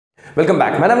Welcome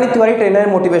back. मैं Navneet Tiwari, trainer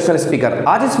motivational speaker.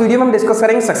 आज इस वीडियो में हम डिस्कस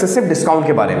करेंगे सक्सेसिव डिस्काउंट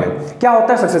के बारे में। क्या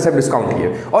होता है सक्सेसिव डिस्काउंट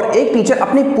ये, और एक टीचर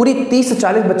अपनी पूरी 30 से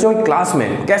 40 बच्चों की क्लास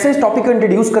में कैसे इस टॉपिक को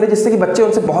इंट्रोड्यूस करे जिससे कि बच्चे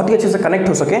उनसे बहुत ही अच्छे से कनेक्ट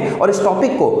हो सके और इस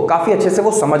टॉपिक को काफी अच्छे से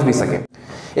वो समझ भी सके।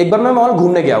 एक बार मैं मॉल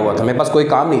घूमने गया हुआ था, मेरे पास कोई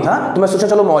काम नहीं था तो मैं सोचा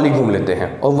चलो मॉल ही घूम लेते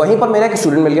हैं, और वहीं पर मेरा एक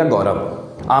स्टूडेंट मिल गया गौरव।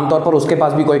 आमतौर पर उसके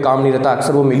पास भी कोई काम नहीं रहता,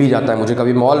 अक्सर वो मिल ही जाता है मुझे,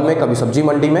 कभी मॉल में कभी सब्जी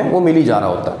मंडी में वो मिल ही जा रहा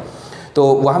होता है। तो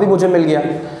वहाँ भी मुझे मिल गया,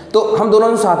 तो हम दोनों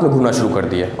ने साथ में घूमना शुरू कर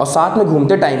दिया। और साथ में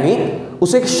घूमते टाइम ही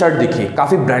उसे एक शर्ट दिखी,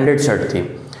 काफ़ी ब्रांडेड शर्ट थी,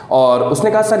 और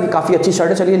उसने कहा सर ये काफ़ी अच्छी शर्ट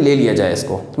है, चलिए ले लिया जाए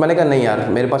इसको। तो मैंने कहा नहीं यार,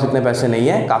 मेरे पास इतने पैसे नहीं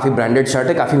है, काफ़ी ब्रांडेड शर्ट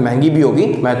है, काफ़ी महंगी भी होगी,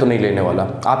 मैं तो नहीं लेने वाला,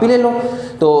 आप ही ले लो।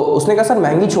 तो उसने कहा सर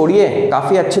महंगी छोड़िए,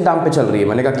 काफ़ी अच्छे दाम पे चल रही है।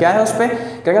 मैंने कहा क्या है उस पर?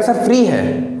 कहेगा सर फ्री है।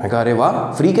 मैं कहा अरे वाह,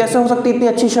 फ्री कैसे हो सकती है इतनी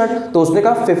अच्छी शर्ट? तो उसने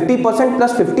कहा 50%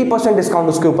 प्लस 50% डिस्काउंट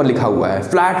उसके ऊपर लिखा हुआ है,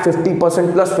 फ्लैट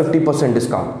 50% प्लस 50%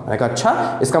 डिस्काउंट। मैंने कहा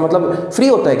अच्छा, इसका मतलब फ्री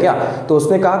होता है क्या? तो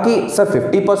उसने कहा कि सर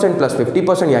 50% प्लस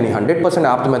 50% यानी 100%।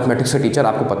 आप तो मैथमेटिक्स के टीचर,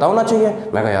 आपको पता होना चाहिए।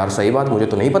 मैं कहा यार सही बात, मुझे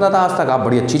तो नहीं पता था आज तक, आप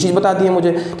बड़ी अच्छी चीज़ बता दी है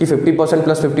मुझे कि 50%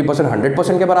 प्लस 50%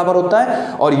 100% के बराबर होता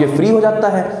है और ये फ्री हो जाता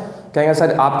है। कहेंगे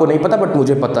सर आपको नहीं पता बट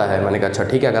मुझे पता है। मैंने कहा अच्छा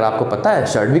ठीक है, अगर आपको पता है,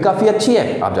 शर्ट भी काफ़ी अच्छी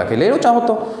है, आप जाके ले लो चाहो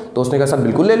तो उसने कहा सर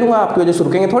बिल्कुल ले लूँगा, आपकी वजह से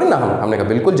रुकेंगे थोड़ी ना हम। हमने कहा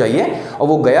बिल्कुल जाइए। और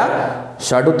वो गया,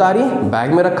 शर्ट उतारी,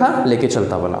 बैग में रखा, लेके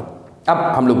चलता बना। अब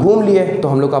हम लोग घूम लिए, तो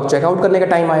हम लोग का अब चेकआउट करने का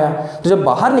टाइम आया। तो जब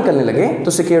बाहर निकलने लगे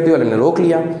तो सिक्योरिटी वाले ने रोक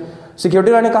लिया।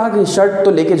 सिक्योरिटी वाले ने कहा कि शर्ट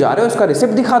तो लेके जा रहे हो, इसका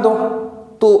रिसिप्ट दिखा दो।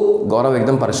 तो गौरव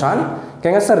एकदम परेशान,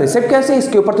 कहेंगे सर रिसिप्ट कैसे,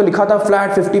 इसके ऊपर तो लिखा था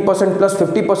फ्लैट 50% प्लस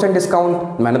 50%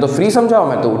 डिस्काउंट, मैंने तो फ्री समझा,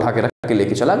 मैं तो उठा के रख के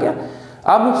लेके चला गया।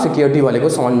 अब सिक्योरिटी वाले को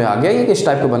समझ में आ गया ये किस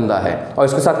टाइप का बंदा है और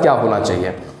इसके साथ क्या होना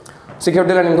चाहिए।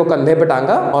 सिक्योरिटी वाले ने इनको कंधे पे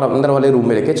टांगा और अंदर वाले रूम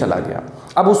में लेके चला गया।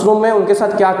 अब उस रूम में उनके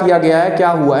साथ क्या किया गया है, क्या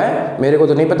हुआ है, मेरे को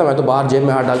तो नहीं पता, मैं तो बाहर जेब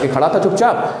में हाथ डाल के खड़ा था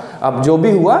चुपचाप। अब जो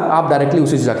भी हुआ आप डायरेक्टली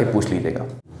उसी से जाके पूछ लीजिएगा।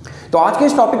 तो आज के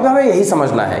इस टॉपिक में हमें यही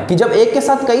समझना है कि जब एक के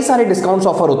साथ कई सारे डिस्काउंट्स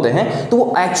ऑफर होते हैं तो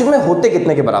वो एक्चुअल में होते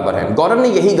कितने के बराबर हैं। गौरव ने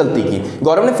यही गलती की।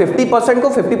 गौरव ने 50% को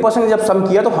 50% जब सम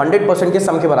किया तो 100% के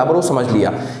सम के बराबर वो समझ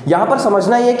लिया। यहां पर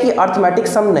समझना यह कि अर्थमेटिक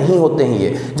सम नहीं होते हैं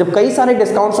ये। जब कई सारे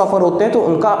डिस्काउंट्स ऑफर होते हैं तो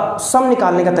उनका सम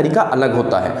निकालने का तरीका अलग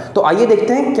होता है। तो आइए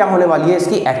देखते हैं क्या होने वाली है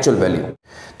इसकी एक्चुअल वैल्यू।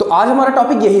 तो आज हमारा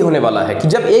टॉपिक यही होने वाला है कि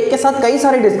जब एक के साथ कई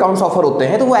सारे डिस्काउंट्स ऑफर होते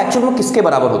हैं तो वो एक्चुअल में किसके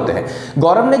बराबर होते हैं।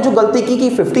 गौरव ने जो गलती की कि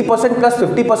 50% प्लस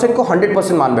 50% को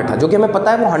 100% मान बैठा, जो कि हमें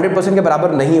पता है वो 100% के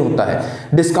बराबर नहीं होता है।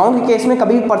 डिस्काउंट के केस में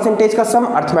कभी भी परसेंटेज का सम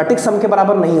अर्थमेटिक सम के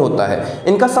बराबर नहीं होता है,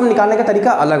 इनका सम निकालने का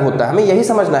तरीका अलग होता है। हमें यही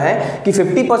समझना है कि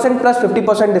 50% प्लस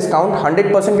 50% डिस्काउंट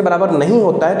 100% के बराबर नहीं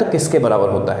होता है तो किसके बराबर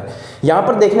होता है। यहां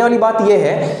पर देखने वाली बात यह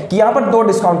है कि यहां पर दो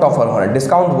डिस्काउंट ऑफर हो रहे हैं,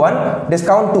 डिस्काउंट 1,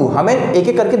 डिस्काउंट 2। हमें एक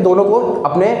एक करके दोनों को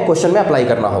अपने क्वेश्चन में अप्लाई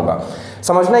करना होगा।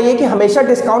 समझना यह कि हमेशा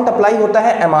डिस्काउंट अप्लाई होता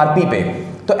है एमआरपी पे।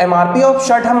 तो एमआरपी ऑफ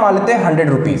शर्ट हम मान लेते हैं 100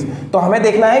 रुपीज। तो हमें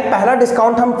देखना है पहला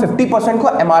डिस्काउंट हम 50% को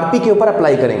एमआरपी के ऊपर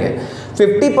अप्लाई करेंगे।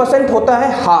 50% होता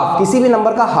है हाफ, किसी भी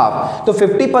नंबर का हाफ। तो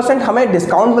 50% हमें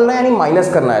डिस्काउंट मिलना है यानी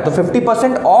माइनस करना है। तो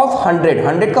 50% ऑफ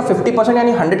 100 का 50%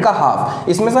 यानी 100 का हाफ।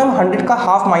 इसमें से हम 100 का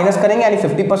हाफ माइनस करेंगे यानी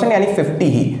 50% यानी 50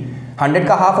 ही। 100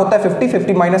 का हाफ होता है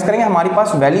 50 माइनस करेंगे, हमारे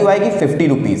पास वैल्यू आएगी 50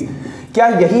 रुपीज। क्या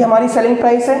यही हमारी सेलिंग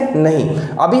प्राइस है? नहीं,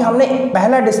 अभी हमने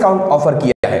पहला डिस्काउंट ऑफर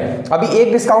किया है, अभी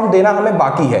एक डिस्काउंट देना हमें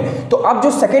बाकी है। तो अब जो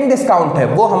सेकंड डिस्काउंट है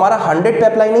वो हमारा 100 पे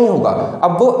अप्लाई नहीं होगा,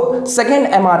 अब वो सेकंड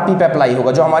एमआरपी पे अप्लाई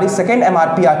होगा। जो हमारी सेकंड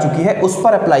एमआरपी आ चुकी है उस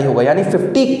पर अप्लाई होगा, यानी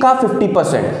 50 का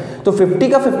 50%। तो 50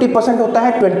 का 50% होता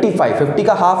है 25, 50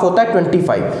 का हाफ होता है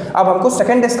 25। अब हमको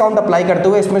सेकंड डिस्काउंट अप्लाई करते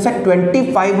हुए इसमें से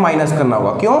 25 माइनस करना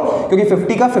होगा। क्यों? क्योंकि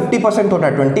 50 का 50% होता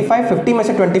है 25, 50 में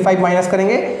से 25 माइनस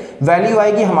करेंगे, वैल्यू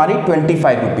आएगी हमारी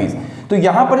 25 रुपीज। तो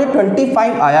यहां पर जो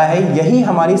 25 आया है यही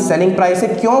हमारी सेलिंग प्राइस है,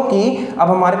 क्योंकि अब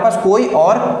हमारे पास कोई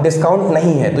और डिस्काउंट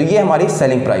नहीं है। तो ये हमारी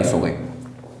सेलिंग प्राइस हो गई।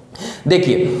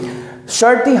 देखिए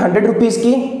शर्ट थी 100 रुपीज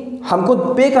की, हमको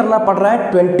पे करना पड़ रहा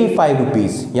है 25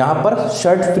 रुपीज। यहां पर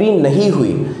शर्ट फ्री नहीं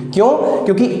हुई। क्यों?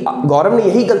 क्योंकि गौरव ने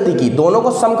यही गलती की, दोनों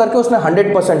को सम करके उसने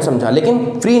 100% समझा, लेकिन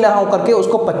फ्री ना हो करके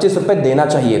उसको 25 रुपए देना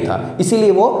चाहिए था,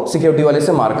 इसीलिए वो सिक्योरिटी वाले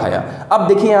से मार खाया। अब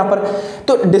देखिए यहां पर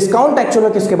तो डिस्काउंट एक्चुअल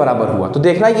में किसके बराबर हुआ। तो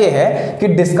देखना यह है कि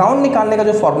डिस्काउंट निकालने का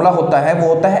जो फॉर्मूला होता है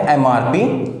वो होता है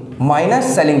एमआरपी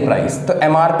माइनस सेलिंग प्राइस। तो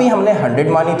एमआरपी हमने 100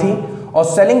 मानी थी और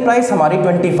सेलिंग प्राइस हमारी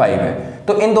 25 है।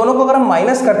 तो इन दोनों को अगर हम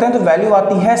माइनस करते हैं तो वैल्यू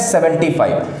आती है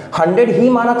 75। 100 ही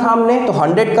माना था हमने, तो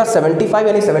 100 का 75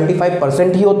 यानी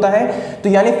 75% ही होता है। तो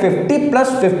यानी 50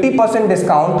 प्लस 50%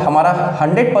 डिस्काउंट हमारा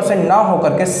 100% ना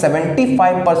होकर के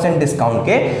 75% डिस्काउंट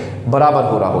के बराबर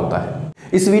हो रहा होता है।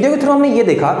 इस वीडियो के थ्रू हमने ये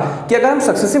देखा कि अगर हम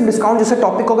सक्सेसिव डिस्काउंट जैसे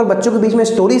टॉपिक को अगर बच्चों के बीच में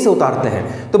स्टोरी से उतारते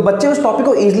हैं तो बच्चे उस टॉपिक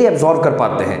को इजीली एब्जॉर्व कर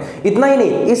पाते हैं। इतना ही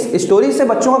नहीं, इस स्टोरी से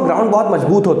बच्चों का ग्राउंड बहुत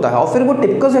मजबूत होता है और फिर वो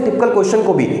टिपिकल से टिपिकल क्वेश्चन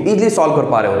को भी इजीली सॉल्व कर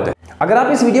पा रहे होते हैं। अगर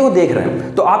आप इस वीडियो को देख रहे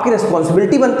हैं तो आपकी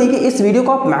रिस्पॉन्सिबिलिटी बनती है कि इस वीडियो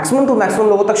को आप मैक्सिमम टू मैक्सिमम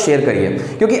लोगों तक शेयर करिए,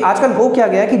 क्योंकि आजकल हो क्या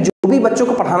गया है कि जो भी बच्चों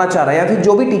को पढ़ाना चाह रहा है या फिर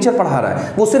जो भी टीचर पढ़ा रहा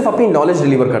है वो सिर्फ अपनी नॉलेज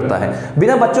डिलीवर करता है,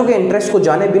 बिना बच्चों के इंटरेस्ट को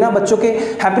जाने, बिना बच्चों के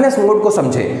हैप्पीनेस मोड को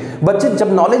समझे। बच्चे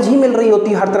जब नॉलेज ही मिल रही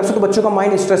होती है हर तरफ से तो बच्चों का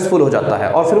माइंड स्ट्रेसफुल हो जाता है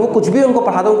और फिर वो कुछ भी उनको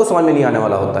पढ़ाते उनको समझ में नहीं आने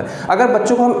वाला होता है। अगर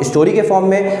बच्चों को हम स्टोरी के फॉर्म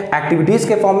में, एक्टिविटीज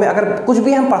के फॉर्म में अगर कुछ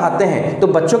भी हम पढ़ाते हैं तो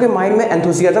बच्चों के माइंड में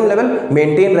एंथुसियाज्म लेवल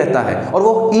मेंटेन रहता है और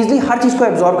वो इजीली हर चीज को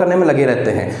एब्जॉर्ब करने में लगे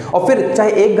रहते हैं। और फिर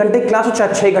चाहे 1 घंटे की क्लास हो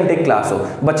चाहे 6 घंटे की क्लास हो,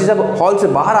 बच्चे जब हॉल से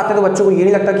बाहर आते हैं तो बच्चों को ये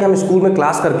नहीं लगता कि हम स्कूल में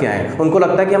क्लास करके आए हैं, उनको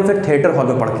लगता है कि हम फिर थिएटर हॉल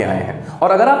में पढ़ के आए हैं।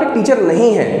 और अगर आप एक टीचर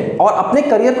नहीं हैं और अपने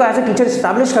करियर को एज ए टीचर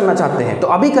एस्टैब्लिश करना चाहते हैं तो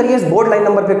अभी करिए इस बोर्ड लाइन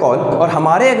नंबर पे कॉल और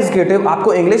हमारे एग्जीक्यूटिव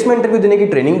आपको इंग्लिश में इंटरव्यू देने की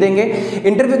ट्रेनिंग देंगे।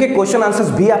 इंटरव्यू के क्वेश्चन आंसर्स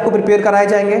भी आपको प्रिपेयर कराए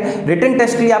जाएंगे, रिटन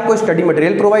टेस्ट के लिए आपको स्टडी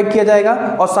मटेरियल प्रोवाइड किया जाएगा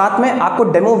और साथ में आपको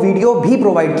डेमो वीडियो भी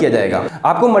प्रोवाइड किया जाएगा।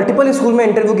 आपको मल्टीपल स्कूल में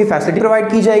इंटरव्यू की फैसिलिटी प्रोवाइड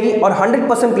की जाएगी और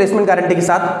 100% प्लेसमेंट गारंटी के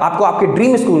साथ आपको आपके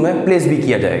ड्रीम स्कूल में प्लेस भी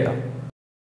किया जाएगा।